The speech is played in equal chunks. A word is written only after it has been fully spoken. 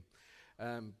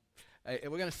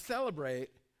We're going to celebrate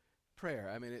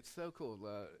prayer. I mean, it's so cool.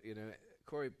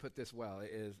 Corey put this well,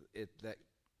 that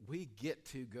we get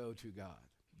to go to God,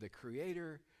 the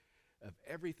creator of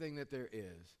everything that there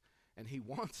is, and he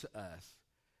wants us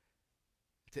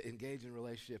to engage in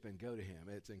relationship and go to him.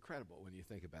 It's incredible when you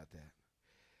think about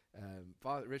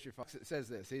that. Richard Fox says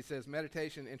this. He says,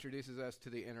 meditation introduces us to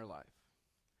the inner life.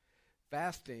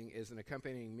 Fasting is an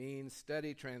accompanying means.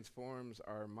 Study transforms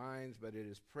our minds, but it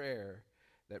is prayer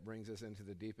that brings us into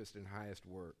the deepest and highest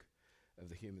work of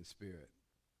the human spirit.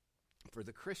 For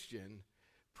the Christian,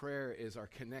 prayer is our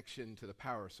connection to the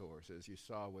power source, as you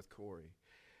saw with Corey.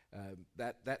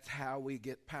 That's how we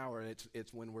get power.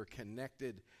 It's when we're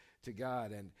connected to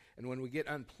God. And when we get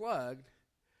unplugged,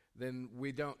 then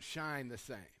we don't shine the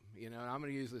same. And I'm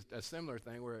going to use a similar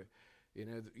thing where,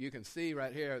 you can see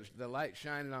right here the light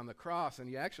shining on the cross, and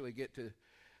you actually get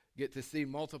to see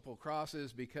multiple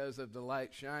crosses because of the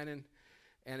light shining.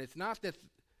 And it's not that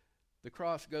the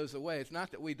cross goes away. It's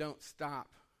not that we don't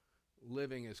stop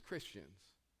living as Christians.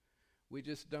 We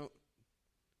just don't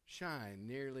shine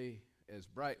nearly as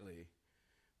brightly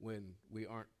when we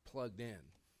aren't plugged in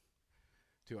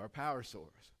to our power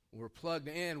source. When we're plugged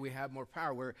in, we have more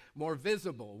power. We're more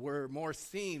visible. We're more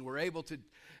seen. We're able to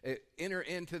enter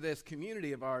into this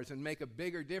community of ours and make a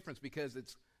bigger difference because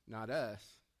it's not us.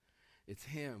 It's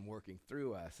him working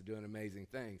through us, doing amazing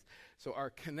things. So our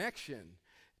connection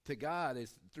to God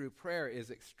is through prayer is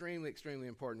extremely, extremely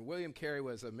important. William Carey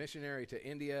was a missionary to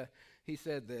India. He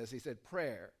said this. He said,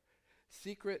 prayer,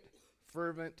 secret,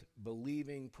 fervent,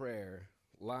 believing prayer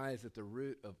lies at the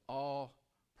root of all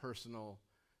personal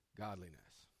godliness.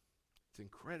 It's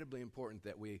incredibly important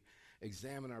that we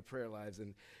examine our prayer lives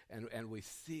and we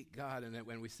seek God, and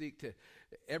when we seek to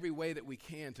every way that we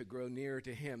can to grow nearer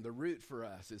to him. The root for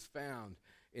us is found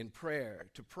in prayer.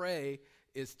 To pray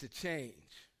is to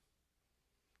change.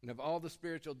 And of all the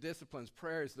spiritual disciplines,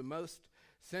 prayer is the most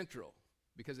central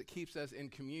because it keeps us in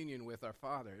communion with our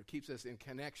Father. It keeps us in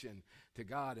connection to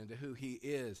God and to who he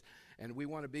is. And we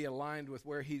want to be aligned with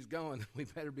where he's going. We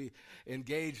better be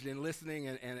engaged in listening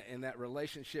and that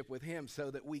relationship with him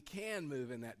so that we can move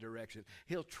in that direction.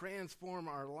 He'll transform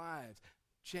our lives,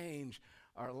 change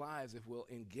our lives if we'll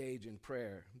engage in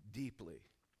prayer deeply.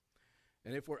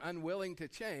 And if we're unwilling to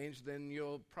change, then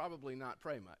you'll probably not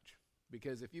pray much.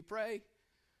 Because if you pray,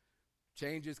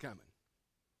 change is coming.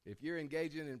 If you're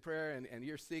engaging in prayer and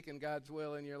you're seeking God's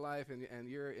will in your life and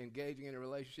you're engaging in a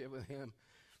relationship with him,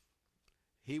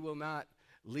 he will not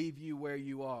leave you where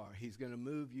you are. He's going to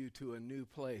move you to a new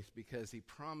place because he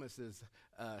promises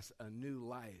us a new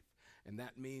life. And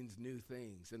that means new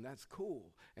things. And that's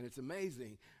cool. And it's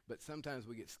amazing. But sometimes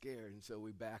we get scared, and so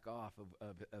we back off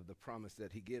of the promise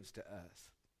that he gives to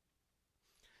us.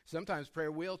 Sometimes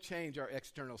prayer will change our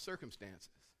external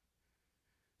circumstances.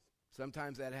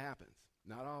 Sometimes that happens.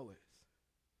 Not always.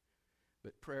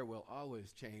 But prayer will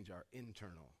always change our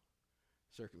internal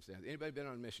circumstances. Anybody been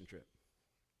on a mission trip?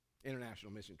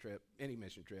 International mission trip, any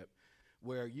mission trip,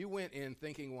 where you went in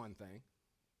thinking one thing,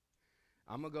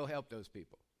 I'm going to go help those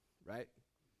people, right?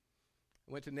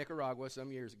 I went to Nicaragua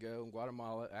some years ago,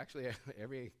 Guatemala. Actually,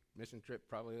 every mission trip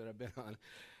probably that I've been on,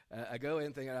 I go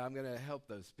in thinking I'm going to help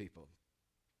those people.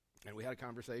 And we had a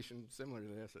conversation similar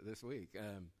to this week.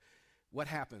 What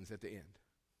happens at the end?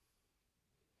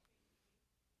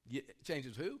 It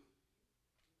changes who?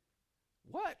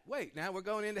 What? Wait, now we're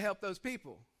going in to help those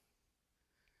people.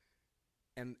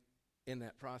 And in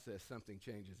that process, something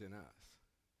changes in us.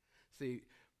 See,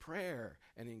 prayer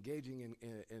and engaging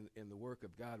in the work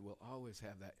of God will always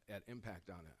have that impact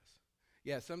on us.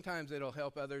 Yeah, sometimes it'll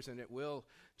help others and it will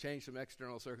change some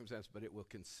external circumstance, but it will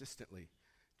consistently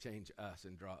change us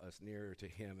and draw us nearer to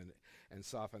him and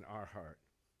soften our heart.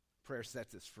 Prayer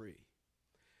sets us free.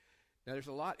 Now, there's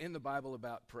a lot in the Bible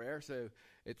about prayer. So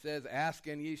it says, ask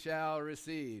and ye shall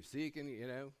receive. Seek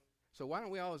and, So why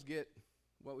don't we always get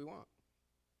what we want?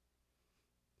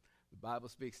 The Bible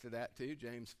speaks to that too.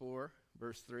 James 4,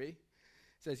 verse 3. It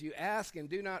says, you ask and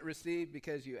do not receive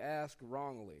because you ask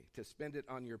wrongly to spend it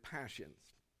on your passions,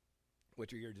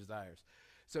 which are your desires.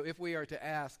 So if we are to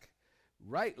ask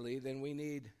rightly, then we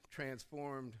need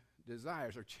transformed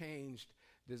desires or changed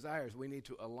desires. We need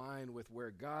to align with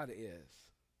where God is.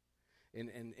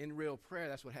 In real prayer,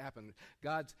 that's what happened.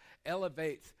 God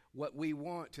elevates what we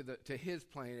want to his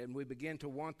plan, and we begin to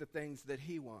want the things that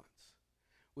he wants.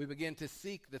 We begin to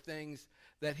seek the things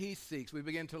that he seeks. We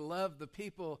begin to love the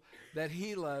people that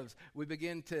he loves. We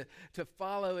begin to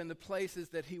follow in the places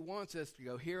that he wants us to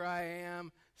go. Here I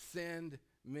am, send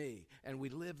me. And we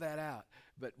live that out.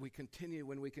 But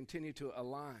when we continue to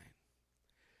align.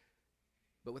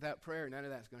 But without prayer, none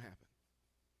of that's going to happen.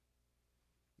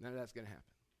 None of that's going to happen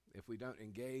if we don't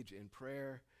engage in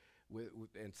prayer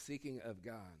and seeking of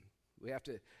God. We have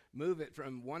to move it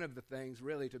from one of the things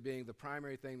really to being the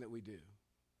primary thing that we do.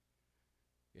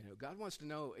 You know, God wants to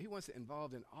know, he wants it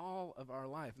involved in all of our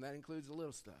life, and that includes the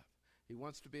little stuff. He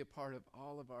wants to be a part of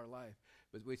all of our life.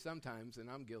 But we sometimes, and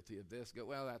I'm guilty of this, go,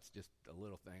 well, that's just a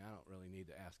little thing. I don't really need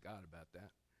to ask God about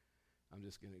that. I'm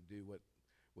just going to do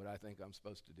what I think I'm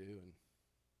supposed to do and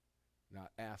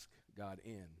not ask God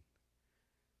in.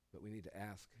 But we need to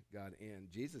ask God in.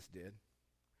 Jesus did.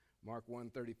 Mark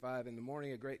 1:35, in the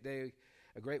morning, a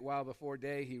great while before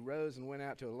day, he rose and went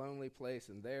out to a lonely place,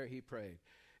 and there he prayed.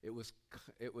 It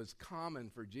was common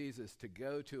for Jesus to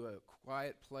go to a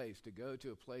quiet place, to go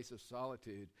to a place of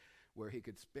solitude where he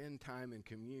could spend time in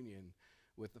communion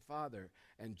with the Father.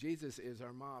 And Jesus is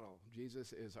our model.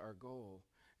 Jesus is our goal.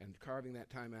 And carving that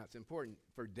time out is important.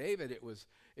 For David, it was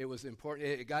important.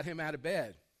 It got him out of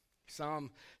bed.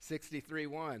 Psalm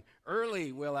 63:1,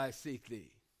 early will I seek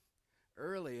thee.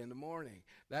 Early in the morning.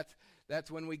 That's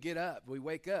when we get up. We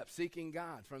wake up seeking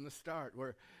God from the start,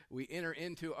 where we enter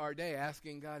into our day,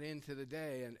 asking God into the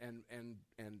day, and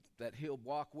that he'll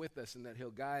walk with us and that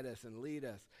he'll guide us and lead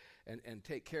us and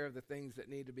take care of the things that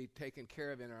need to be taken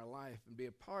care of in our life and be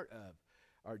a part of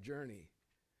our journey.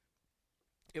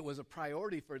 It was a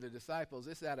priority for the disciples.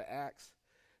 This is out of Acts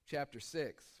chapter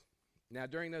 6. Now,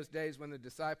 during those days when the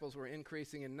disciples were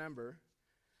increasing in number,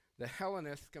 the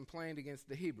Hellenists complained against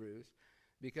the Hebrews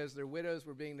because their widows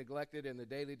were being neglected in the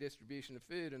daily distribution of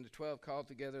food, and the 12 called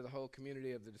together the whole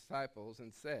community of the disciples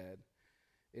and said,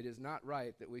 it is not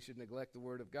right that we should neglect the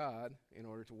word of God in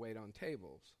order to wait on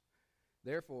tables.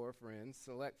 Therefore, friends,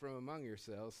 select from among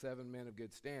yourselves 7 men of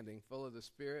good standing, full of the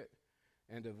Spirit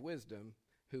and of wisdom,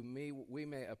 whom we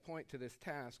may appoint to this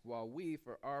task, while we,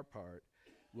 for our part,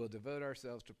 will devote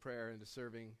ourselves to prayer and to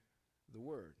serving the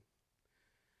word.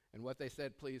 And what they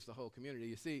said pleased the whole community.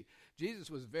 You see, Jesus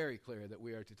was very clear that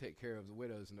we are to take care of the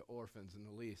widows and the orphans and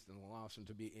the least and the lost, and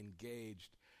to be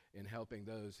engaged in helping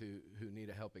those who need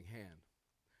a helping hand.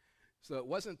 So it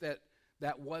wasn't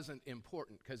that wasn't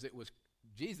important, because it was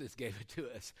Jesus gave it to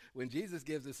us. When Jesus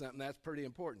gives us something, that's pretty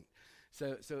important.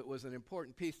 So it was an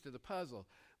important piece to the puzzle.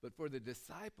 But for the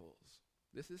disciples,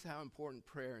 this is how important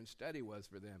prayer and study was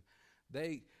for them.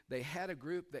 They had a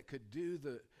group that could do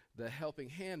the helping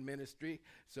hand ministry,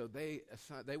 so they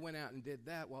went out and did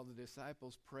that while the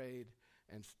disciples prayed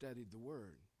and studied the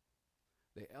word.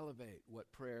 They elevate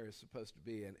what prayer is supposed to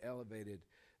be and elevated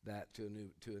that to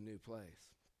a new place.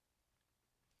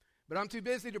 But I'm too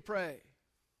busy to pray.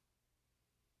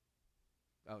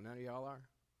 Oh, none of y'all are?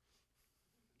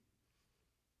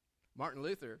 Martin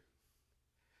Luther,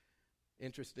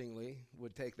 interestingly,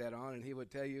 would take that on, and he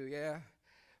would tell you, yeah,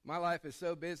 my life is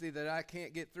so busy that I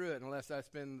can't get through it unless I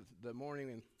spend the morning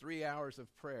in 3 hours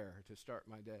of prayer to start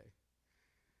my day.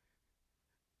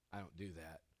 I don't do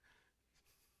that.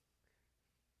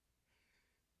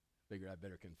 Figure I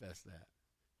better confess that.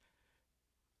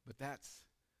 But that's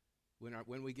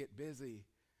when we get busy,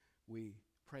 we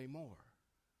pray more,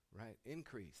 right?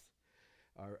 Increase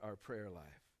our prayer life.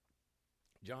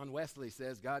 John Wesley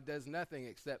says God does nothing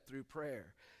except through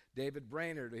prayer. David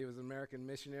Brainerd, he was an American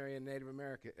missionary in Native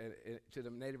America, to the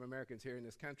Native Americans here in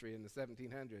this country in the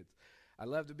 1700s. I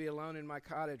love to be alone in my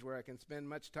cottage where I can spend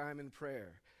much time in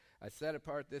prayer. I set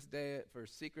apart this day for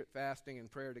secret fasting and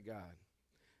prayer to God.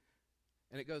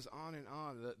 And it goes on and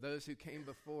on. Those who came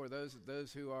before, those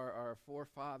who are our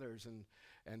forefathers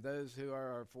and those who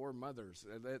are our foremothers,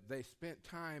 they spent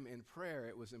time in prayer.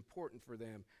 It was important for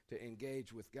them to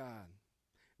engage with God.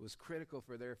 It was critical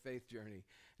for their faith journey,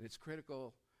 and it's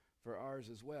critical for ours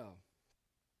as well.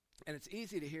 And it's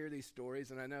easy to hear these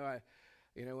stories, and I know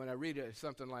when I read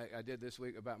something like I did this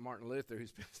week about Martin Luther, who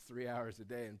spends 3 hours a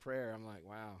day in prayer, I'm like,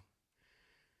 wow,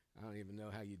 I don't even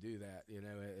know how you do that,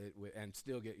 and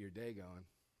still get your day going.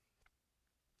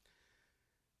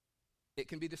 It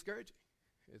can be discouraging.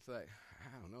 It's like,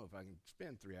 I don't know if I can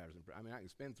spend 3 hours in prayer. I mean, I can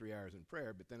spend 3 hours in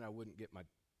prayer, but then I wouldn't get my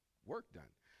work done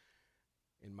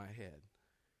in my head.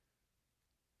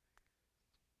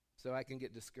 So I can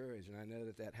get discouraged, and I know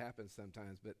that happens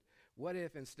sometimes. But what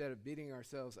if instead of beating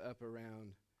ourselves up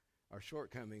around our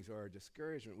shortcomings or our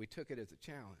discouragement, we took it as a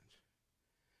challenge,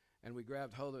 and we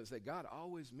grabbed hold of it and said, God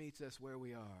always meets us where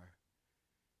we are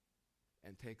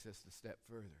and takes us a step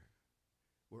further.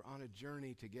 We're on a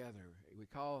journey together. We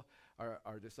call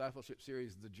our discipleship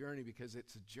series The Journey because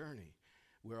it's a journey.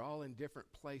 We're all in different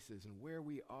places, and where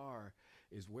we are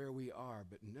is where we are.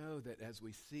 But know that as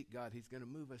we seek God, he's going to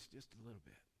move us just a little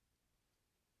bit.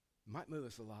 Might move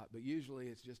us a lot, but usually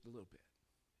it's just a little bit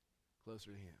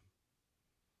closer to him.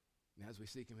 And as we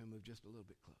seek him, he'll move just a little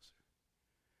bit closer.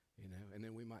 and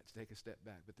then we might take a step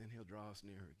back, but then he'll draw us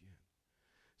nearer again.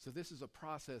 So this is a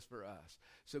process for us.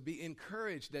 So be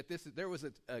encouraged that there was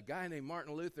a guy named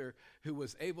Martin Luther who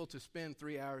was able to spend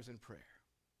 3 hours in prayer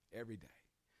every day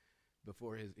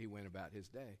before he went about his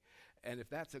day. And if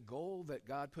that's a goal that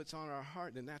God puts on our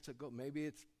heart, then that's a goal. Maybe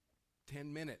it's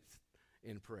 10 minutes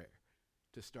in prayer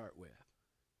to start with.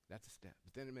 That's a step.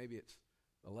 But then maybe it's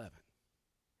 11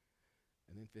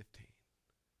 and then 15,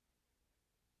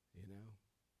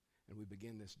 and we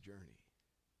begin this journey.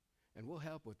 And we'll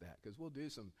help with that because we'll do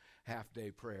some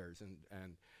half-day prayers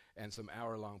and some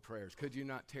hour-long prayers. Could you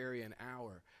not tarry an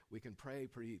hour? We can pray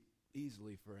pretty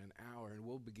easily for an hour, and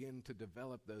we'll begin to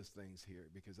develop those things here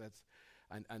because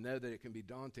I know that it can be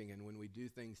daunting, and when we do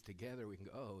things together, we can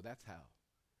go, oh, that's how.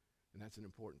 And that's an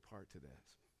important part to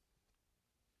this.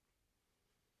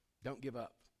 Don't give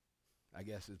up, I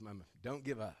guess is my don't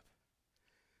give up.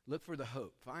 Look for the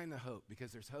hope. Find the hope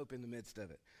because there's hope in the midst of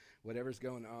it, whatever's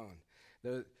going on.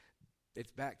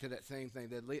 It's back to that same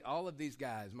thing. All of these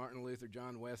guys, Martin Luther,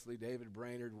 John Wesley, David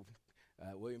Brainerd,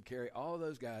 William Carey, all of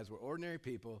those guys were ordinary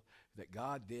people that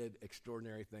God did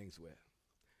extraordinary things with.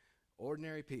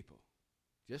 Ordinary people,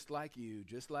 just like you,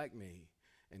 just like me.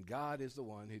 And God is the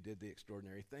one who did the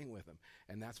extraordinary thing with them.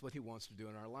 And that's what he wants to do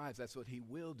in our lives. That's what he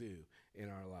will do in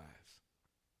our lives.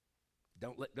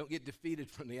 Don't get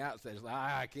defeated from the outset. It's like,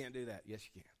 I can't do that. Yes,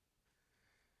 you can.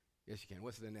 Yes, you can.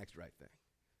 What's the next right thing?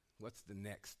 What's the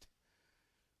next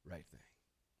right thing?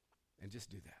 And just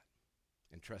do that.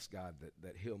 And trust God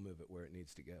that he'll move it where it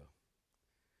needs to go.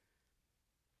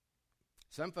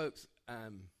 Some folks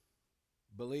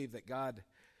believe that God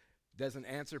doesn't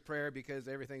answer prayer because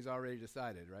everything's already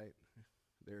decided, right?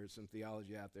 There's some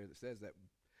theology out there that says that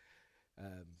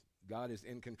God is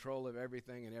in control of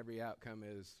everything and every outcome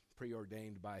is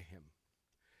preordained by him.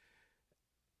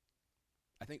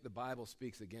 I think the Bible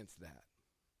speaks against that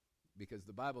because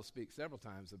the Bible speaks several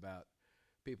times about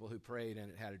people who prayed and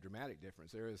it had a dramatic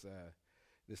difference. There was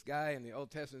this guy in the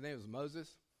Old Testament, his name was Moses.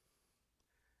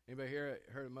 Anybody here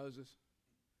heard of Moses?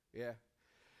 Yeah.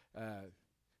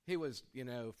 He was,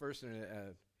 first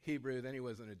a Hebrew, then he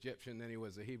was an Egyptian, then he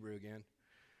was a Hebrew again.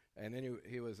 And then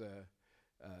he was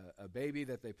a baby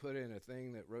that they put in a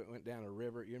thing that went down a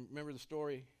river. You remember the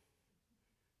story?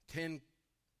 10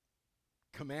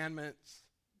 Commandments,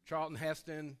 Charlton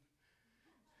Heston.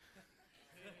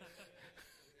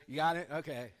 You got it?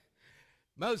 Okay.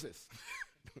 Moses.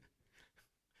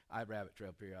 I rabbit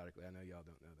trail periodically. I know y'all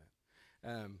don't know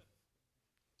that.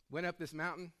 Went up this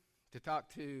mountain to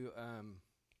talk to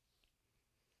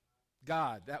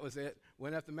God. That was it.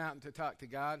 Went up the mountain to talk to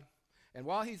God. And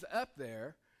while he's up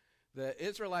there, the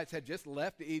Israelites had just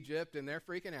left Egypt, and they're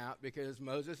freaking out because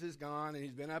Moses is gone, and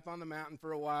he's been up on the mountain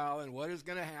for a while, and what is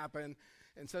going to happen?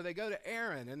 And so they go to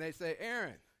Aaron, and they say,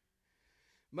 Aaron,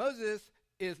 Moses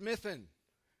is missing.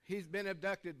 He's been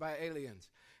abducted by aliens,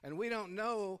 and we don't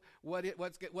know what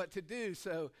to do.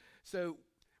 So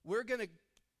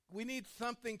we need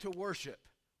something to worship.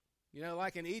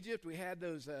 Like in Egypt, we had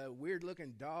those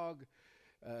weird-looking dog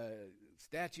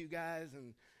statue guys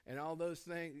and all those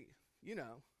things,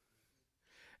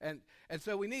 And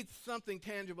so we need something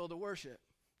tangible to worship.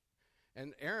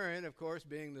 And Aaron, of course,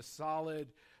 being the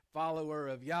solid follower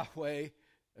of Yahweh,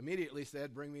 immediately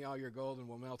said, bring me all your gold and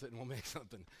we'll melt it and we'll make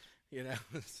something.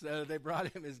 So they brought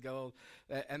him his gold,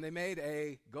 and they made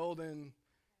a golden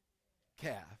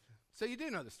calf. So you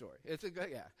do know the story.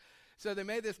 Yeah. So they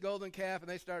made this golden calf, and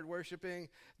they started worshiping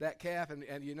that calf,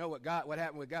 and you know what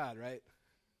happened with God, right?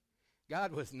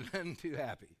 God was none too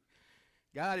happy.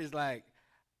 God is like,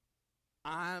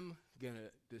 I'm going to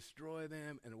destroy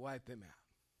them and wipe them out.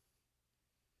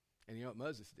 And you know what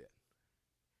Moses did?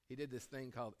 He did this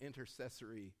thing called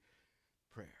intercessory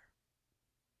prayer.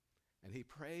 And he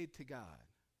prayed to God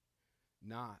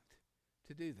not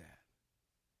to do that.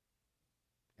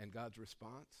 And God's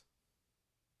response?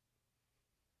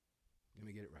 Let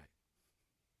me get it right.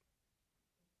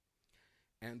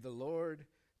 And the Lord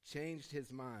changed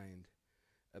his mind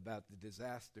about the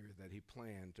disaster that he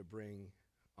planned to bring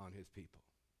on his people.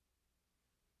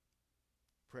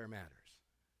 Prayer matters.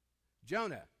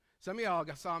 Jonah. Some of y'all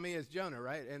saw me as Jonah,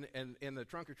 right? In the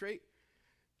trunk or treat.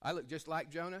 I look just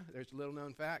like Jonah. There's a little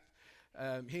known fact.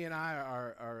 He and I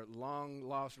are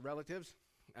long-lost relatives.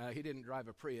 He didn't drive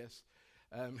a Prius.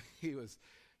 He was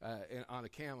on a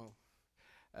camel.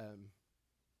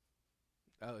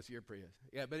 Oh, it's your Prius.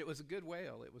 Yeah, but it was a good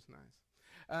whale. It was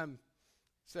nice.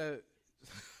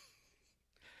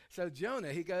 So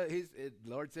Jonah, the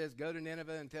Lord says, go to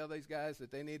Nineveh and tell these guys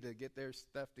that they need to get their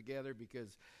stuff together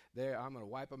because I'm going to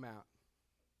wipe them out.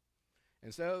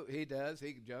 And so he does.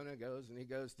 Jonah goes, and he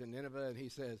goes to Nineveh, and he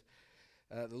says,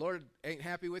 The Lord ain't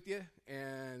happy with you,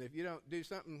 and if you don't do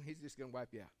something, he's just going to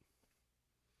wipe you out.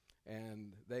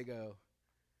 And they go,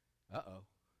 uh-oh,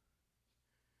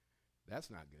 that's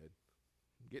not good.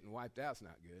 Getting wiped out's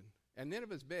not good. And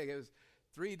Nineveh's big. It was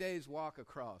 3 days walk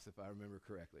across, if I remember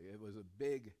correctly. It was a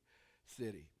big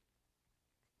city.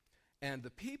 And the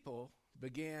people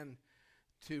began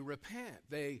to repent.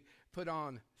 They put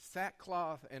on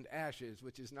sackcloth and ashes,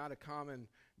 which is not a common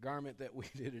garment that we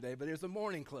do today, but it was the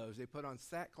mourning clothes. They put on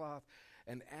sackcloth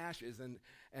and ashes,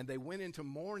 and they went into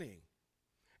mourning.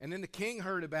 And then the king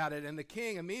heard about it, and the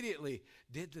king immediately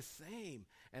did the same.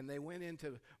 And they went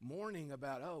into mourning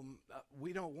about,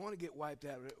 we don't want to get wiped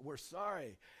out. We're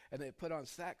sorry. And they put on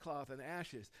sackcloth and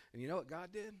ashes. And you know what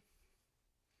God did?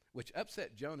 Which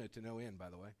upset Jonah to no end, by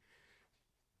the way.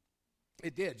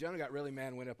 It did. Jonah got really mad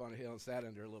and went up on a hill and sat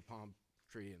under a little palm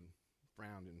tree and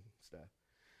frowned and stuff.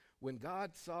 When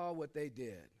God saw what they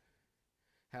did,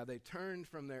 how they turned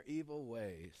from their evil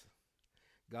ways,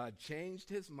 God changed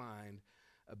his mind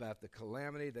about the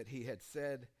calamity that he had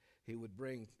said he would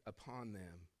bring upon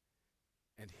them,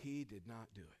 and he did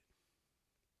not do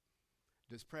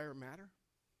it. Does prayer matter?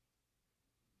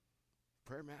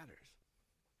 Prayer matters.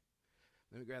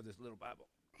 Let me grab this little Bible.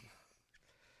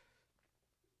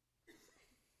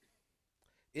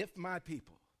 If my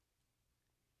people,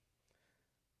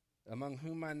 among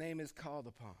whom my name is called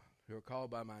upon, who are called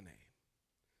by my name,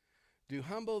 do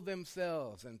humble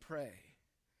themselves and pray,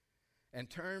 and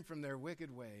turn from their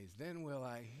wicked ways, then will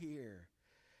I hear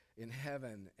in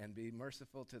heaven and be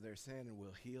merciful to their sin and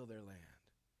will heal their land.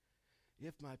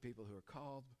 If my people who are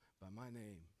called by my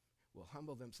name will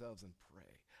humble themselves and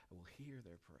pray, I will hear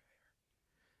their prayer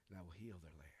and I will heal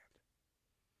their land.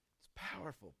 It's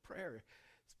powerful. Prayer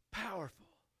is powerful.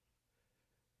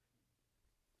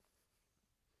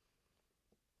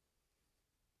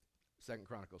 Second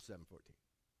Chronicles 7:14.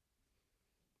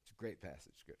 It's a great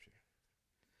passage of scripture.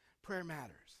 Prayer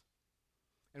matters.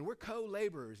 And we're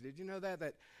co-laborers. Did you know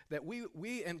that? That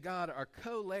we and God are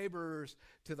co-laborers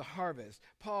to the harvest.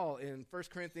 Paul in 1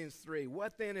 Corinthians 3,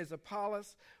 what then is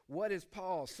Apollos? What is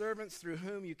Paul? Servants through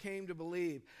whom you came to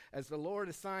believe, as the Lord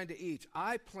assigned to each.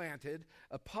 I planted,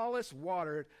 Apollos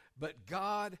watered, but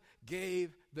God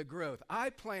gave the growth. I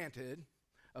planted,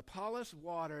 Apollos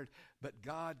watered, but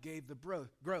God gave the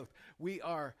growth. We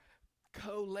are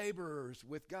co-laborers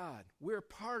with God. We're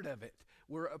part of it.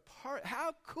 We're a part.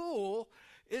 How cool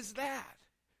is that?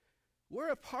 We're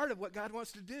a part of what God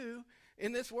wants to do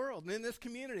in this world and in this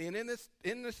community and in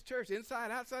this church, inside,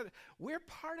 outside. We're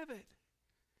part of it.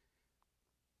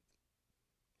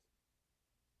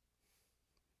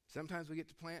 Sometimes we get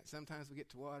to plant, sometimes we get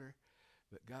to water,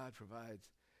 but God provides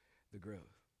the growth.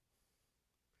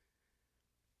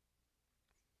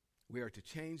 We are to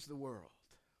change the world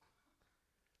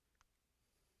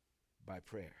by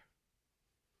prayer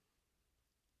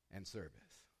and service.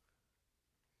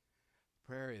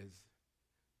 Prayer is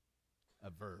a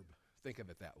verb. Think of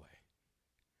it that way.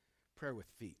 Prayer with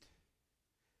feet.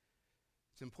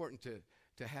 It's important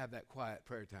to have that quiet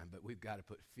prayer time, but we've got to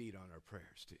put feet on our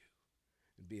prayers too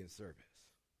and be in service.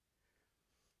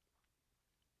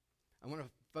 I want to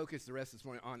focus the rest of this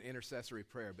morning on intercessory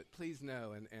prayer, but please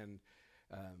know, and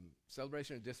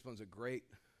Celebration of Discipline is a great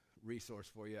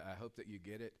resource for you. I hope that you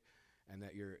get it and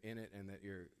that you're in it and that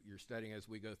you're studying as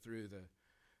we go through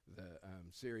the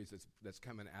series that's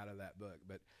coming out of that book.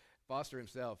 But Foster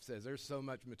himself says there's so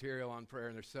much material on prayer,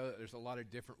 and there's a lot of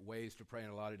different ways to pray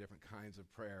and a lot of different kinds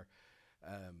of prayer.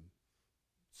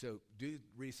 So do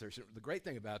research. The great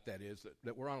thing about that is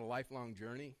that we're on a lifelong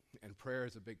journey, and prayer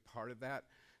is a big part of that.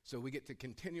 So we get to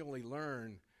continually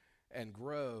learn and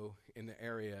grow in the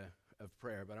area of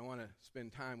prayer. But I want to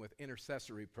spend time with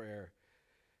intercessory prayer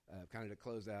kind of to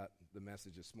close out the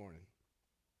message this morning.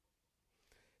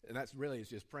 And that's really is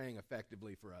just praying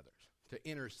effectively for others, to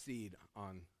intercede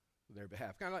on their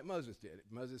behalf, kind of like Moses did.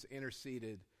 Moses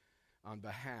interceded on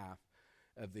behalf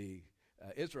of the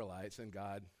Israelites, and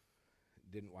God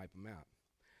didn't wipe them out.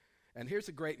 And here's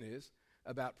the great news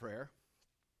about prayer.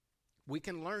 We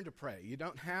can learn to pray. You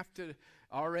don't have to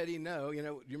already know.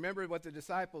 You remember what the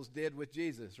disciples did with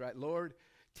Jesus, right? Lord,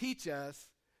 teach us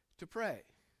to pray.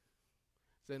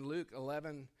 It's in Luke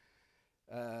 11,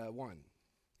 1.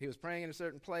 He was praying in a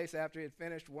certain place. After he had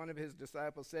finished, one of his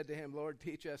disciples said to him, Lord,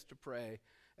 teach us to pray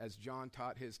as John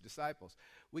taught his disciples.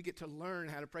 We get to learn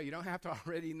how to pray. You don't have to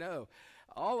already know.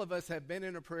 All of us have been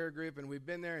in a prayer group, and we've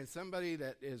been there, and somebody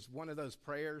that is one of those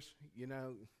prayers, you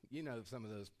know some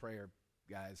of those prayer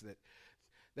guys that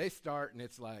they start, and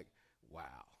it's like,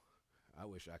 wow, I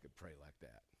wish I could pray like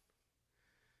that.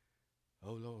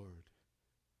 Oh, Lord,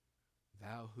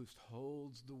 thou who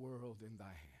holds the world in thy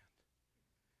hand,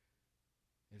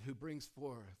 who brings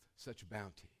forth such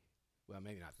bounty. Well,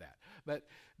 maybe not that,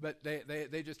 but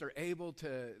they just are able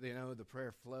to, the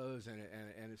prayer flows, and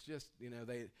it's just,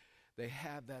 they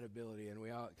have that ability, and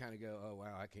we all kind of go, oh,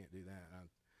 wow, I can't do that.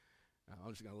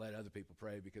 I'm just going to let other people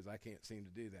pray because I can't seem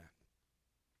to do that.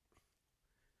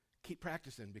 Keep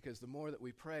practicing, because the more that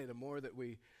we pray, the more that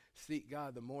we seek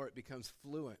God, the more it becomes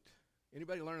fluent.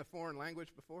 Anybody learn a foreign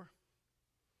language before?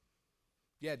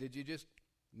 Yeah, did you just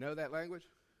know that language?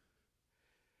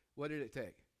 What did it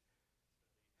take?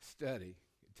 Study.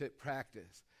 It took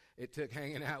practice. It took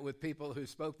hanging out with people who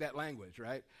spoke that language,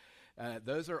 right?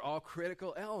 Those are all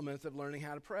critical elements of learning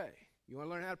how to pray. You want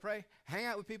to learn how to pray? Hang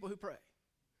out with people who pray,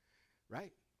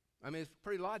 right? I mean, it's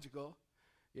pretty logical,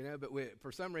 but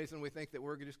for some reason we think that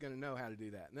we're just going to know how to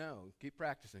do that. No, keep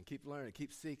practicing, keep learning,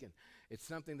 keep seeking. It's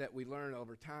something that we learn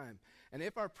over time. And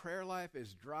if our prayer life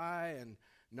is dry and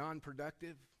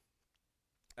non-productive,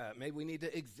 maybe we need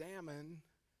to examine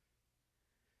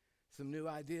some new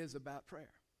ideas about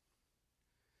prayer.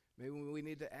 Maybe we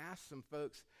need to ask some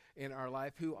folks in our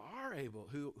life who are able,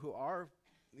 who are,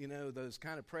 those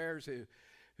kind of prayers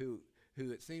who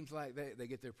it seems like they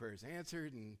get their prayers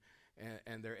answered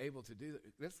and they're able to do that.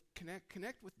 Let's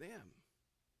connect with them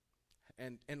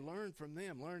and learn from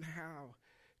them, learn how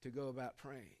to go about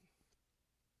praying.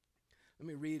 Let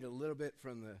me read a little bit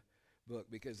from the book,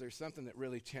 because there's something that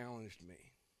really challenged me.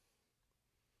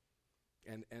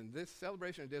 And this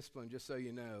celebration of discipline, just so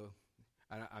you know,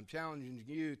 I'm challenging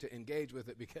you to engage with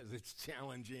it because it's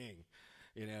challenging.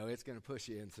 It's going to push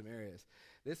you in some areas.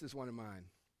 This is one of mine.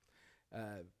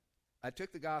 I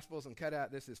took the Gospels and cut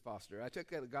out, this is Foster, I took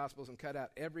the Gospels and cut out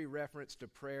every reference to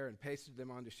prayer and pasted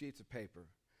them onto sheets of paper.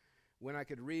 When I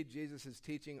could read Jesus'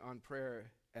 teaching on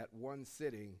prayer at one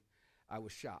sitting, I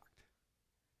was shocked.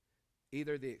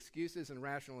 Either the excuses and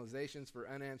rationalizations for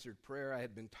unanswered prayer I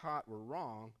had been taught were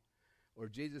wrong, or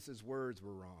Jesus' words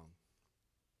were wrong.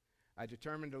 I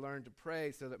determined to learn to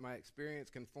pray so that my experience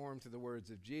conformed to the words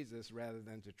of Jesus rather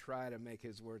than to try to make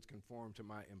his words conform to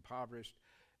my impoverished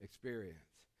experience.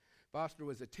 Foster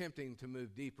was attempting to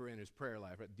move deeper in his prayer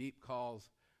life. Deep calls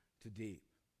to deep.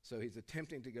 So he's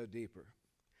attempting to go deeper.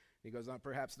 He goes on,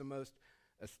 perhaps the most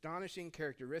astonishing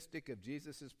characteristic of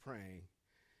Jesus' praying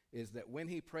is that when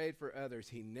he prayed for others,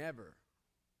 he never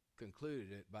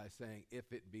concluded it by saying,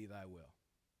 if it be thy will.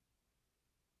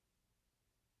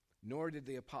 Nor did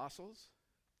the apostles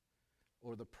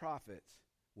or the prophets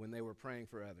when they were praying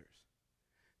for others.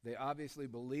 They obviously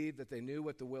believed that they knew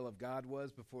what the will of God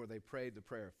was before they prayed the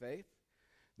prayer of faith.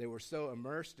 They were so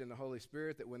immersed in the Holy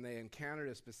Spirit that when they encountered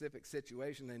a specific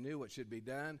situation, they knew what should be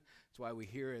done. That's why we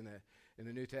hear in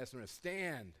the New Testament,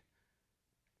 stand,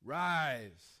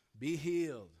 rise, be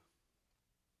healed.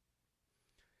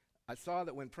 I saw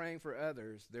that when praying for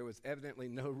others, there was evidently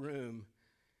no room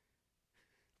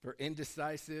for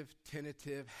indecisive,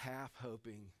 tentative,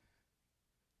 half-hoping,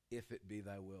 if it be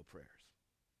thy will prayers.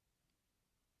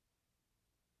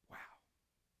 Wow.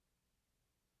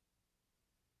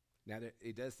 Now,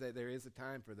 he does say there is a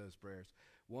time for those prayers.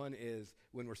 One is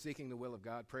when we're seeking the will of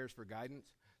God, prayers for guidance,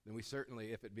 then we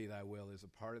certainly, if it be thy will, is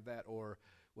a part of that, or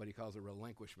what he calls a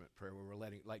relinquishment prayer, where we're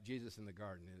letting, like Jesus in the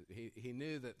garden. He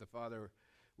knew that the Father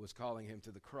was calling him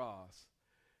to the cross,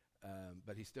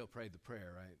 but he still prayed the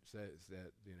prayer, right? Says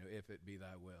that, if it be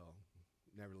thy will,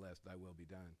 nevertheless thy will be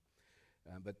done.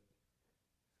 But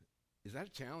is that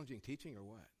a challenging teaching or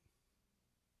what?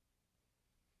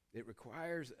 It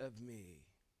requires of me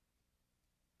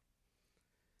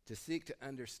to seek to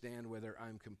understand whether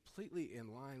I'm completely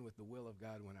in line with the will of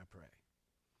God when I pray.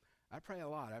 I pray a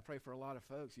lot. I pray for a lot of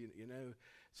folks.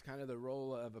 It's kind of the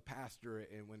role of a pastor,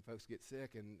 and when folks get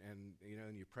sick, and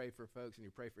you pray for folks, and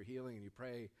you pray for healing, and you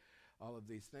pray all of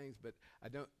these things. But I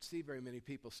don't see very many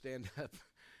people stand up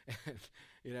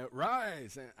and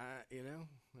rise. And I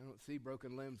don't see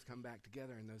broken limbs come back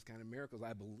together and those kind of miracles.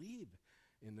 I believe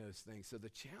in those things. So the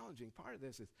challenging part of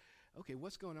this is, okay,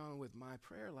 what's going on with my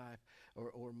prayer life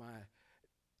or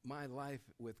my life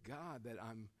with God that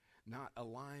I'm not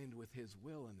aligned with his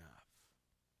will enough,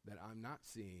 that I'm not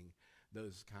seeing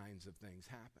those kinds of things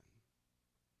happen.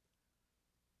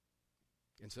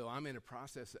 And so I'm in a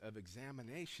process of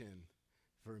examination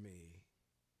for me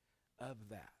of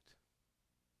that.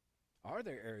 Are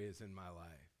there areas in my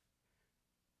life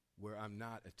where I'm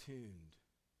not attuned?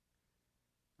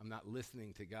 I'm not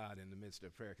listening to God in the midst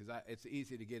of prayer, because it's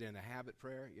easy to get in a habit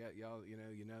prayer. Yeah, y'all,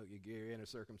 you're in a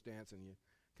circumstance and you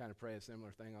kind of pray a similar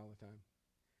thing all the time.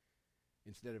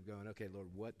 Instead of going, okay, Lord,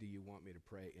 what do you want me to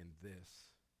pray in this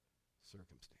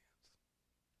circumstance?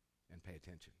 And pay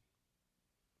attention.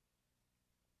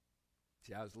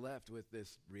 See, I was left with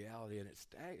this reality, and it's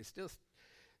still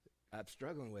I'm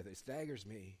struggling with. It staggers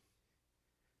me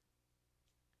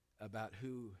about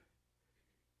who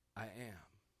I am.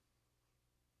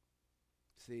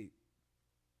 See,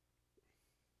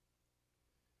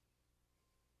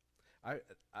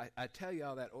 I tell you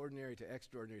all that ordinary to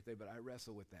extraordinary thing, but I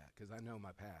wrestle with that because I know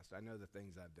my past. I know the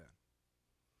things I've done.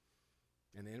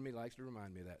 And the enemy likes to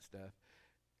remind me of that stuff.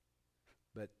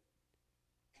 But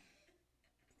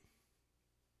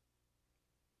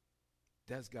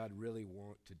does God really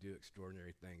want to do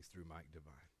extraordinary things through Mike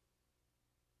Devine?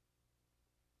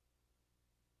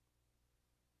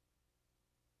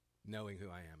 Knowing who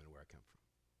I am and where I come from.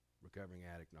 Recovering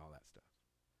addict and all that stuff.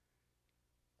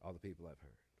 All the people I've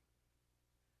heard.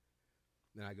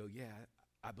 Then I go, yeah,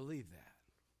 I believe that.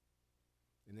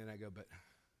 And then I go, but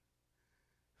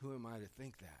who am I to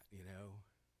think that, you know?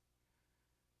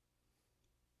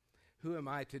 Who am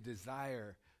I to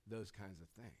desire those kinds of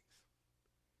things?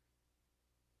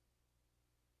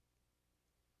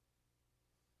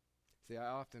 See, I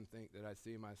often think that I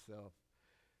see myself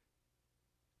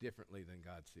differently than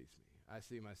God sees me. I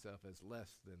see myself as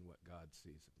less than what God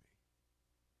sees of me.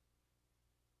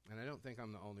 And I don't think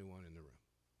I'm the only one in the room.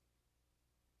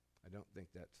 I don't think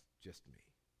that's just me.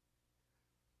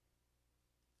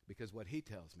 Because what he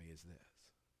tells me is this.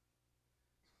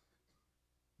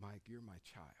 Mike, you're my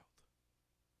child.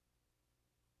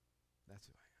 That's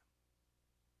who I am.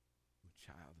 I'm a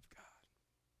child of God.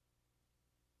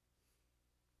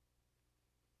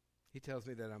 He tells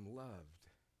me that I'm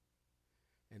loved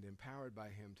and empowered by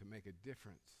him to make a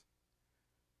difference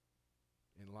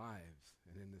in lives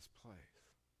and in this place.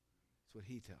 That's what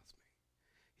he tells me.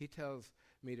 He tells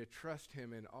me to trust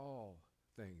him in all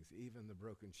things, even the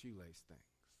broken shoelace things.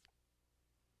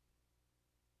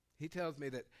 He tells me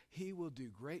that he will do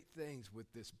great things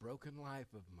with this broken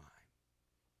life of mine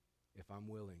if I'm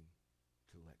willing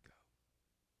to let go.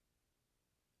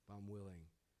 If I'm willing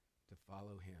to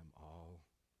follow him all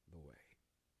the way.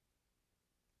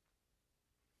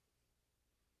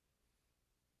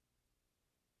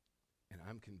 And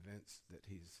I'm convinced that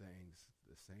he's saying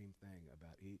the same thing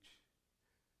about each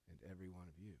and every one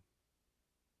of you.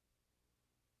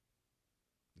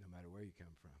 No matter where you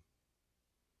come from.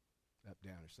 Up,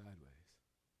 down, or sideways.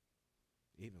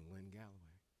 Even Lynn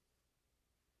Galloway.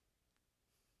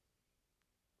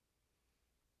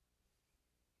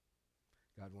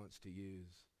 God wants to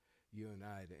use you and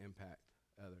I to impact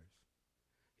others.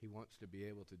 He wants to be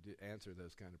able to answer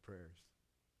those kind of prayers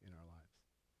in our lives.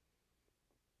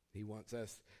 He wants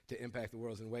us to impact the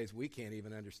world in ways we can't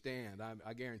even understand.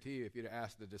 I guarantee you, if you'd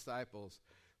asked the disciples,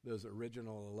 those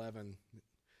original 11,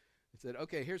 it said,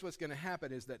 okay, here's what's going to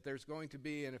happen is that there's going to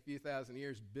be, in a few thousand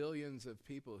years, billions of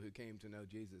people who came to know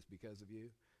Jesus because of you.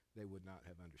 They would not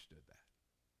have understood that.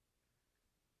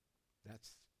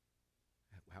 That's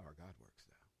how our God works,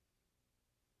 though.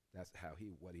 That's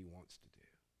what he wants to do.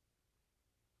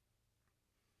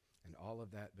 And all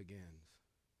of that begins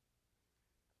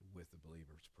with the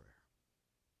believer's prayer.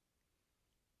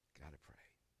 Gotta pray.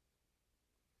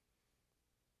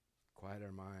 Quiet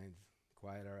our minds,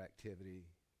 quiet our activity,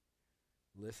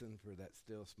 listen for that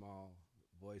still small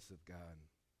voice of God.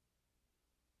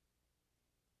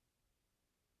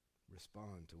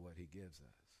 Respond to what he gives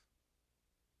us.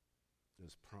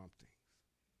 Those promptings.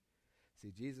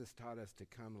 See, Jesus taught us to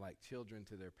come like children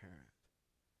to their parent.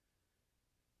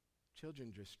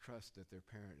 Children just trust that their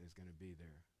parent is going to be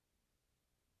there.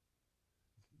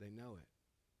 They know it.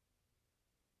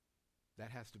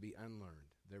 That has to be unlearned.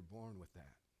 They're born with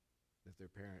that their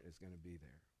parent is going to be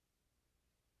there.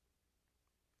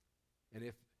 And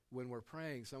if, when we're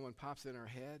praying, someone pops in our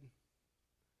head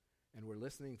and we're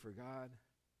listening for God,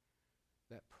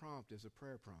 that prompt is a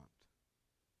prayer prompt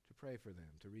to pray for them,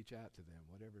 to reach out to them,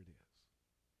 whatever it is.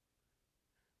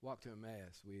 Walk to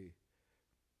Emmaus, we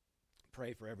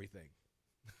pray for everything.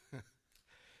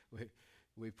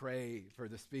 We pray for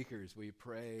the speakers. We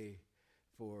pray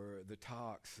for the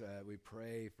talks. We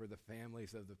pray for the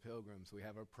families of the pilgrims. We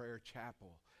have a prayer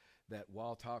chapel that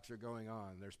while talks are going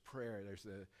on, there's prayer.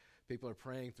 People are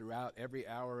praying throughout every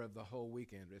hour of the whole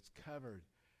weekend. It's covered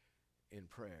in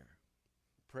prayer.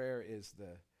 Prayer is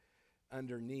the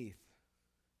underneath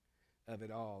of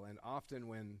it all. And often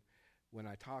when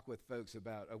I talk with folks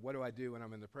about what do I do when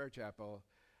I'm in the prayer chapel,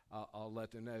 I'll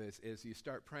let them know is you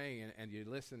start praying and you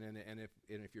listen, and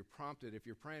if you're prompted, if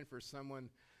you're praying for someone,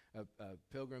 a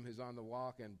pilgrim who's on the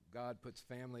walk, and God puts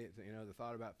family, the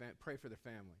thought about pray for their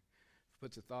family.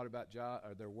 Puts a thought about job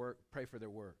or their work, pray for their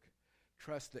work.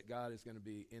 Trust that God is going to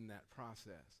be in that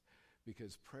process,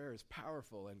 because prayer is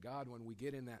powerful, and God, when we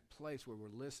get in that place where we're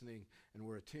listening and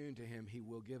we're attuned to him, he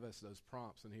will give us those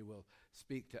prompts and he will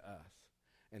speak to us.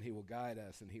 and he will guide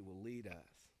us, and he will lead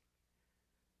us.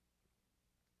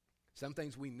 Some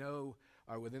things we know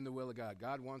are within the will of God.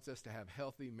 God wants us to have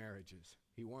healthy marriages.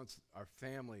 He wants our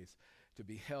families to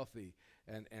be healthy,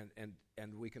 and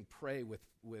we can pray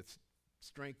with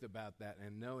strength about that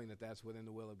and knowing that that's within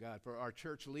the will of God. For our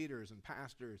church leaders and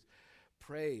pastors,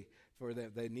 pray for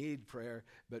them. They need prayer,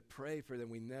 but pray for them.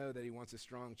 We know that he wants a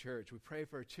strong church. We pray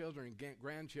for our children and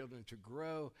grandchildren to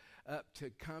grow up, to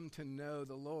come to know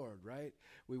the Lord, right?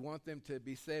 We want them to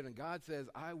be saved. And God says,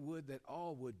 I would that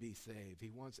all would be saved. He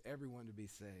wants everyone to be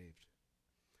saved.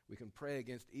 We can pray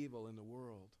against evil in the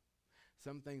world.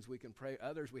 Some things we can pray.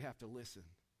 Others we have to listen.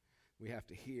 We have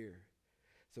to hear.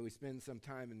 So we spend some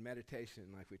time in meditation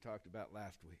like we talked about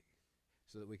last week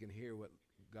so that we can hear what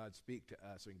God speak to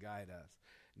us and guide us.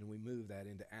 And we move that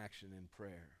into action in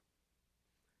prayer.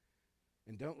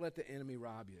 And don't let the enemy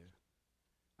rob you.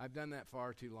 I've done that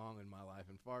far too long in my life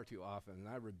and far too often, and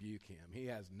I rebuke him. He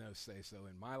has no say-so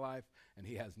in my life, and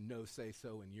he has no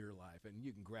say-so in your life. And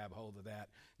you can grab hold of that.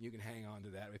 You can hang on to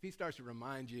that. If he starts to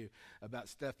remind you about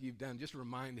stuff you've done, just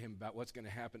remind him about what's going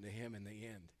to happen to him in the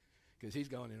end, because he's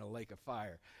going in a lake of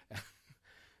fire.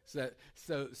 So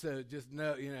just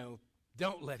know,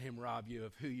 don't let him rob you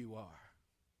of who you are.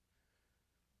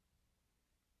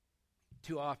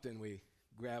 Too often we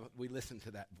listen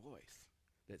to that voice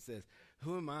that says,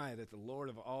 who am I that the Lord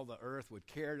of all the earth would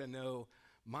care to know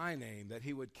my name, that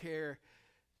he would care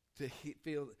to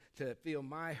feel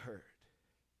my hurt?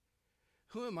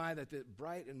 Who am I that the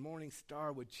bright and morning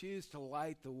star would choose to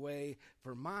light the way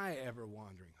for my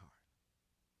ever-wandering heart?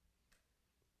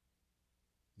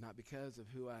 Not because of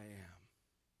who I am.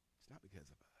 It's not because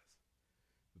of us,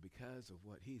 but because of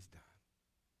what he's done.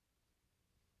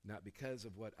 Not because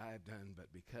of what I've done,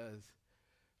 but because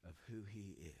of who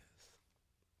he is.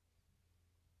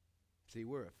 See,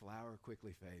 we're a flower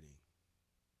quickly fading.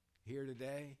 Here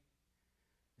today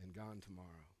and gone tomorrow.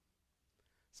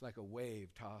 It's like a wave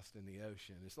tossed in the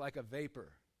ocean. It's like a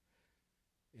vapor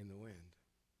in the wind.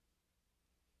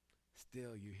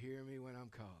 Still, you hear me when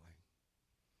I'm calling,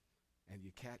 and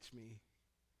you catch me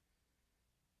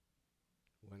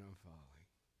when I'm falling.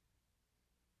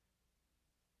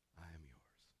 I am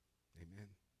yours. Amen.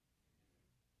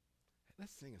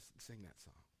 Let's sing that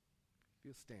song. If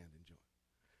you'll stand and join.